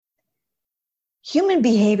Human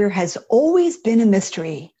behavior has always been a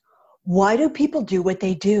mystery. Why do people do what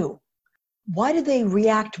they do? Why do they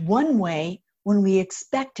react one way when we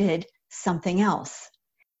expected something else?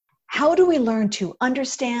 How do we learn to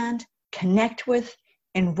understand, connect with,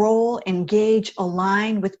 enroll, engage,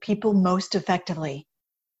 align with people most effectively?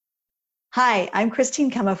 Hi, I'm Christine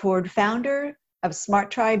Comerford, founder of Smart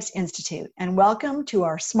Tribes Institute, and welcome to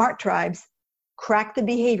our Smart Tribes Crack the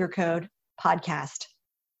Behavior Code podcast.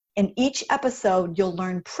 In each episode, you'll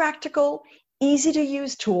learn practical,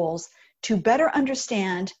 easy-to-use tools to better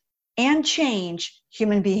understand and change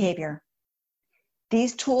human behavior.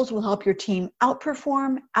 These tools will help your team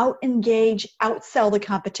outperform, out-engage, outsell the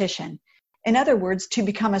competition. In other words, to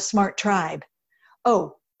become a smart tribe.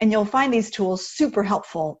 Oh, and you'll find these tools super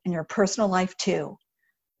helpful in your personal life too.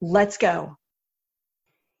 Let's go.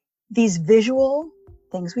 These visual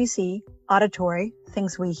things we see, auditory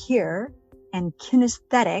things we hear, and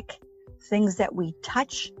kinesthetic, things that we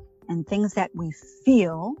touch and things that we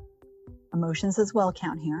feel, emotions as well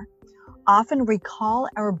count here, often recall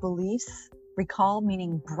our beliefs, recall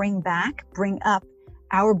meaning bring back, bring up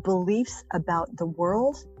our beliefs about the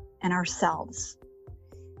world and ourselves.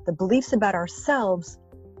 The beliefs about ourselves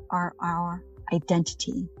are our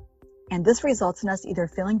identity, and this results in us either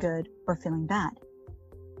feeling good or feeling bad.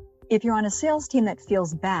 If you're on a sales team that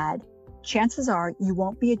feels bad, chances are you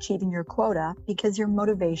won't be achieving your quota because your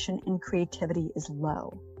motivation and creativity is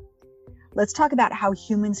low. Let's talk about how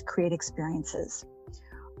humans create experiences.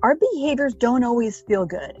 Our behaviors don't always feel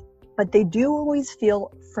good, but they do always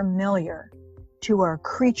feel familiar to our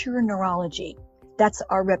creature neurology. That's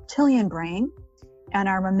our reptilian brain and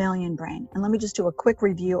our mammalian brain. And let me just do a quick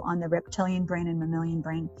review on the reptilian brain and mammalian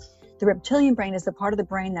brain. The reptilian brain is the part of the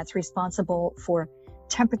brain that's responsible for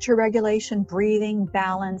temperature regulation, breathing,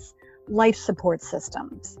 balance, life support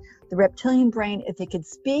systems. The reptilian brain, if it could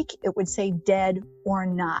speak, it would say dead or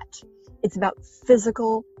not. It's about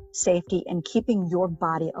physical safety and keeping your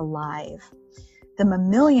body alive. The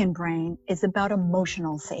mammalian brain is about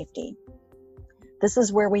emotional safety. This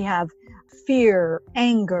is where we have fear,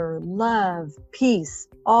 anger, love, peace,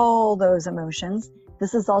 all those emotions.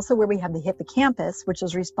 This is also where we have the hippocampus, which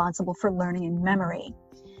is responsible for learning and memory.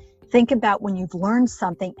 Think about when you've learned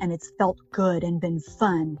something and it's felt good and been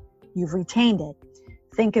fun. You've retained it.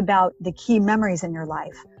 Think about the key memories in your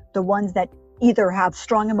life, the ones that either have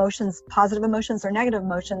strong emotions, positive emotions, or negative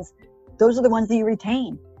emotions. Those are the ones that you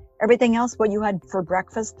retain. Everything else, what you had for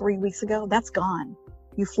breakfast 3 weeks ago, that's gone.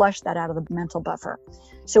 You flushed that out of the mental buffer.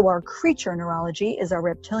 So our creature neurology is our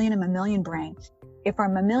reptilian and mammalian brain. If our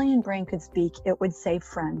mammalian brain could speak, it would say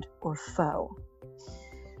friend or foe.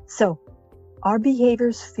 So our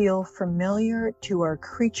behaviors feel familiar to our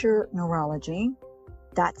creature neurology.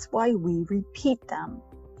 That's why we repeat them.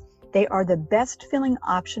 They are the best feeling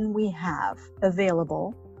option we have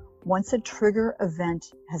available once a trigger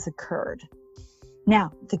event has occurred.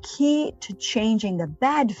 Now, the key to changing the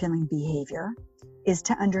bad feeling behavior is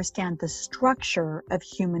to understand the structure of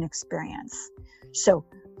human experience. So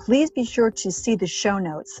please be sure to see the show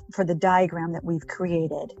notes for the diagram that we've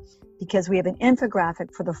created, because we have an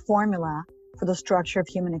infographic for the formula for the structure of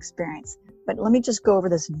human experience. But let me just go over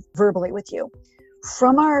this verbally with you.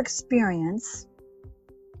 From our experience,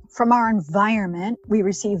 from our environment, we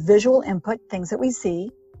receive visual input, things that we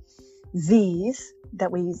see, V's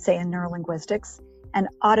that we say in neurolinguistics, and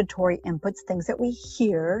auditory inputs, things that we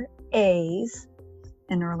hear, A's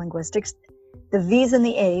in neurolinguistics. The V's and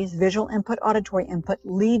the A's, visual input, auditory input,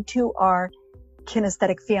 lead to our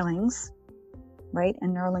kinesthetic feelings, right,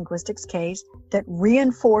 in neurolinguistics case, that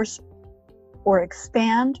reinforce or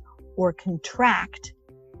expand or contract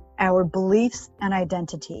our beliefs and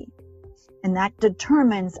identity. And that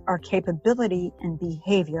determines our capability and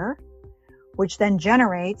behavior, which then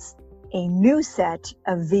generates a new set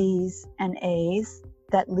of V's and A's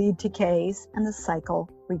that lead to K's, and the cycle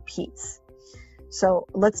repeats. So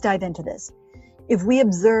let's dive into this. If we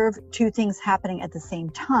observe two things happening at the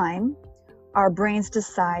same time, our brains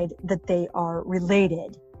decide that they are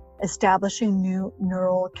related, establishing new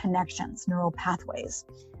neural connections, neural pathways.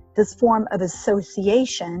 This form of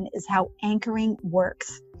association is how anchoring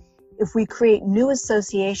works. If we create new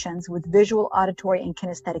associations with visual, auditory, and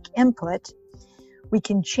kinesthetic input, we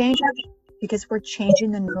can change our because we're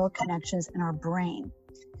changing the neural connections in our brain.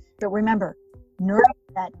 But remember, neurons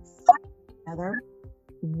that fire together,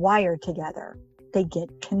 wire together, they get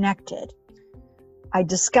connected. I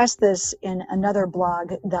discussed this in another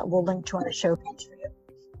blog that we'll link to on the show page for you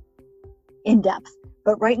in depth.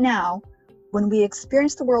 But right now, when we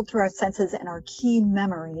experience the world through our senses and our key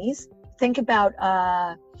memories, think about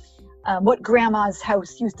what grandma's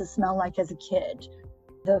house used to smell like as a kid.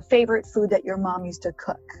 the favorite food that your mom used to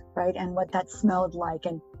cook, right? And what that smelled like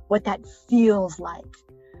and what that feels like.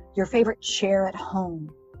 Your favorite chair at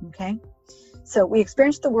home, okay? So we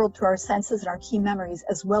experience the world through our senses and our key memories,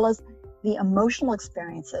 as well as the emotional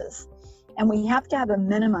experiences. And we have to have a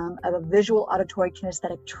minimum of a visual, auditory,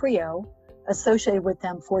 kinesthetic trio associated with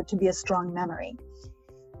them for it to be a strong memory,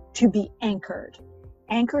 to be anchored.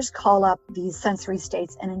 Anchors call up these sensory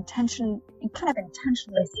states and intentionally recall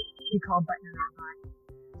button in our mind.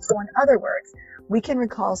 So in other words, we can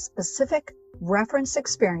recall specific reference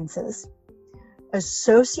experiences,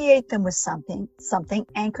 associate them with something,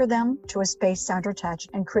 anchor them to a space, sound, or touch,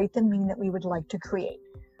 and create the meaning that we would like to create.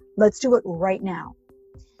 Let's do it right now.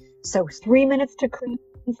 So 3 minutes to create.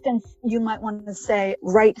 For instance, you might want to say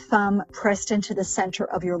right thumb pressed into the center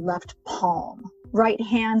of your left palm, right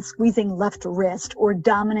hand squeezing left wrist, or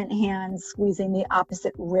dominant hand squeezing the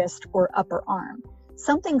opposite wrist or upper arm.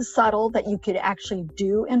 Something subtle that you could actually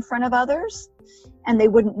do in front of others, and they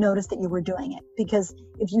wouldn't notice that you were doing it. Because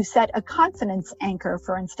if you set a confidence anchor,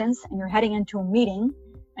 for instance, and you're heading into a meeting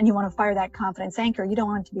and you want to fire that confidence anchor, you don't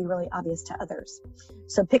want it to be really obvious to others.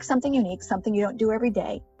 So pick something unique, something you don't do every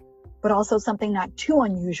day, but also something not too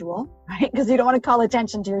unusual, right? Because you don't want to call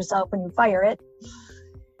attention to yourself when you fire it.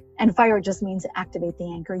 And fire just means activate the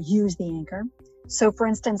anchor, use the anchor. So for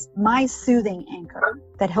instance, my soothing anchor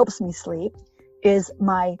that helps me sleep is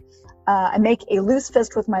I make a loose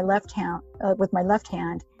fist with my left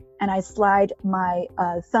hand, and I slide my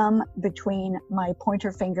thumb between my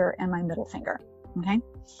pointer finger and my middle finger, okay?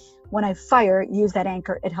 When I fire, use that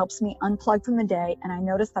anchor, it helps me unplug from the day, and I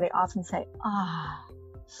notice that I often say,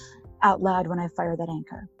 out loud when I fire that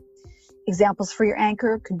anchor. Examples for your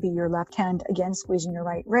anchor could be your left hand, again, squeezing your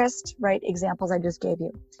right wrist, right? Examples I just gave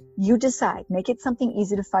you. You decide. Make it something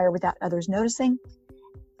easy to fire without others noticing.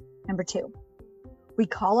 Number 2,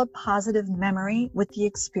 recall a positive memory with the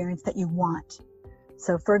experience that you want.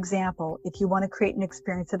 So for example, if you want to create an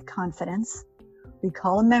experience of confidence,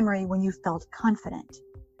 recall a memory when you felt confident.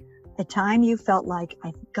 A time you felt like,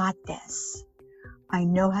 I've got this. I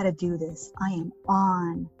know how to do this. I am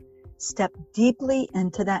on. Step deeply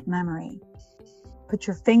into that memory. Put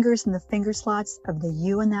your fingers in the finger slots of the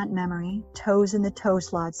you in that memory, toes in the toe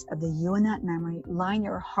slots of the you in that memory. Line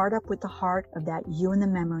your heart up with the heart of that you in the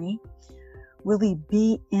memory. Really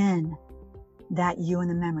be in that you in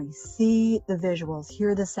the memory. See the visuals,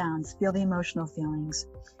 hear the sounds, feel the emotional feelings.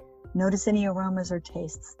 Notice any aromas or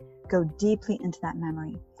tastes. Go deeply into that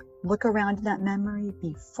memory. Look around in that memory.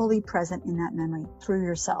 Be fully present in that memory through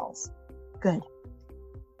your cells. Good.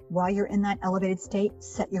 While you're in that elevated state,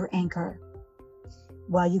 set your anchor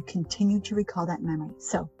while you continue to recall that memory.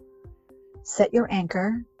 So set your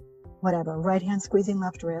anchor, whatever, right hand squeezing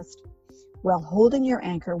left wrist. While holding your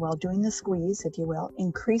anchor, while doing the squeeze, if you will,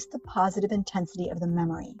 increase the positive intensity of the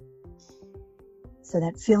memory. So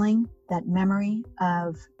that feeling, that memory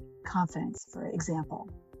of confidence, for example.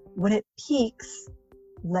 When it peaks,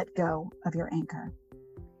 let go of your anchor.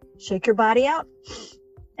 Shake your body out,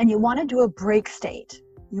 and you want to do a break state.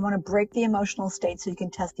 You want to break the emotional state so you can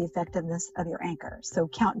test the effectiveness of your anchor. So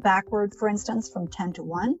count backward, for instance, from 10 to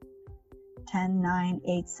 1. 10, 9,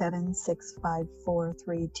 8, 7, 6, 5, 4,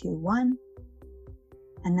 3, 2, 1.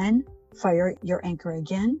 And then fire your anchor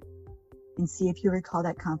again and see if you recall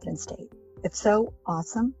that confident state. If so,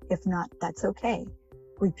 awesome. If not, that's okay.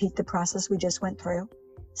 Repeat the process we just went through,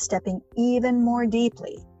 stepping even more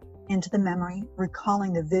deeply into the memory,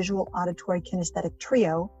 recalling the visual, auditory, kinesthetic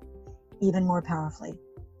trio even more powerfully.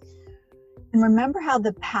 And remember how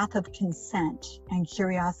the path of consent and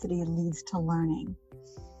curiosity leads to learning.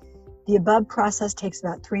 The above process takes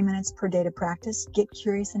about 3 minutes per day to practice. Get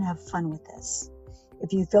curious and have fun with this.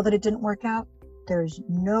 If you feel that it didn't work out, there's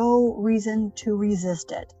no reason to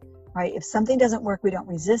resist it, right? If something doesn't work, we don't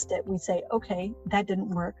resist it. We say, okay, that didn't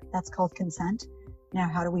work. That's called consent. Now,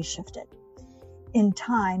 how do we shift it? In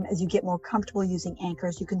time, as you get more comfortable using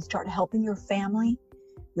anchors, you can start helping your family,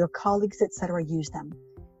 your colleagues, etc., use them.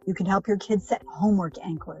 You can help your kids set homework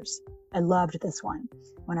anchors. I loved this one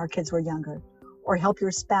when our kids were younger. Or help your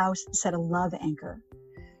spouse set a love anchor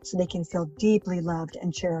so they can feel deeply loved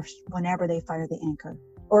and cherished whenever they fire the anchor,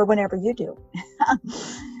 or whenever you do.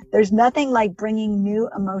 There's nothing like bringing new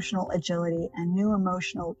emotional agility and new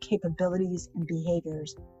emotional capabilities and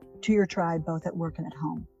behaviors to your tribe, both at work and at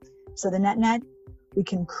home. So the net, we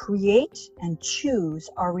can create and choose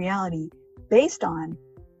our reality based on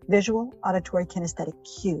visual, auditory, kinesthetic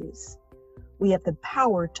cues. We have the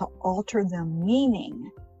power to alter the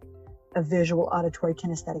meaning of visual, auditory,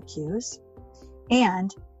 kinesthetic cues.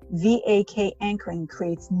 And VAK anchoring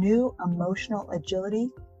creates new emotional agility,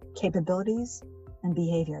 capabilities, and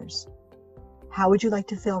behaviors. How would you like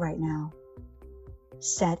to feel right now?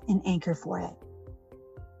 Set an anchor for it.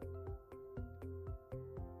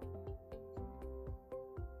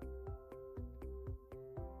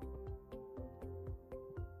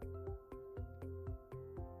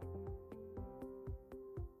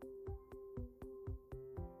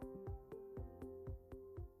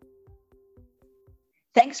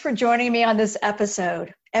 Thanks for joining me on this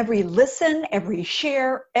episode. Every listen, every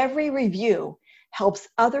share, every review helps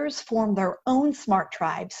others form their own smart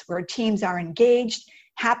tribes where teams are engaged,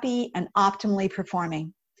 happy, and optimally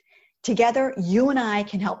performing. Together, you and I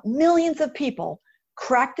can help millions of people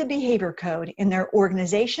crack the behavior code in their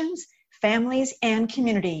organizations, families, and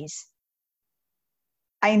communities.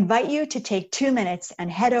 I invite you to take 2 minutes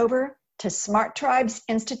and head over to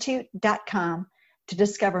smarttribesinstitute.com to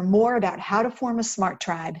discover more about how to form a smart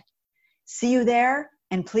tribe. See you there,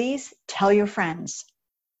 and please tell your friends.